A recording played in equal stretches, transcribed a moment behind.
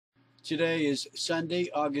Today is Sunday,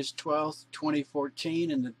 August 12th, 2014,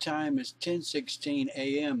 and the time is 10:16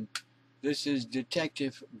 a.m. This is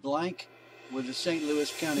Detective Blank with the St.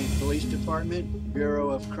 Louis County Police Department, Bureau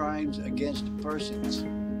of Crimes Against Persons.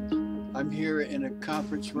 I'm here in a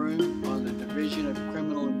conference room on the Division of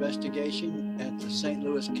Criminal Investigation at the St.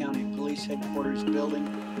 Louis County Police Headquarters building.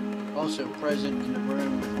 Also present in the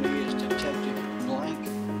room with me is Detective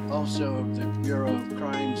Blank, also of the Bureau of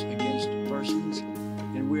Crimes Against Persons,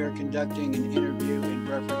 and we are conducting an interview in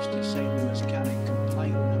reference to St. Louis County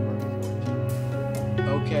complaint number 14.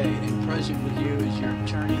 Okay, and present with you is your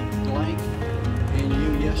attorney, Blank, and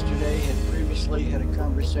you yesterday had previously had a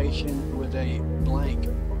conversation with a Blank,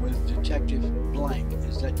 with Detective Blank.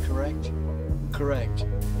 Is that correct? Correct.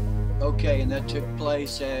 Okay, and that took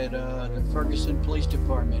place at the Ferguson Police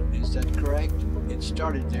Department. Is that correct? It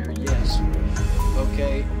started there, yes.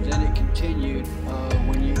 Okay, then it continued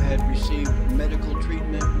when you had received medical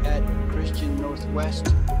treatment at Christian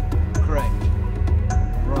Northwest. Correct.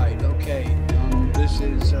 Right, okay. This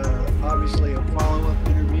is obviously a follow-up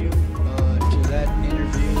interview to that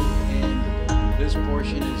interview, and this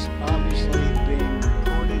portion is obviously being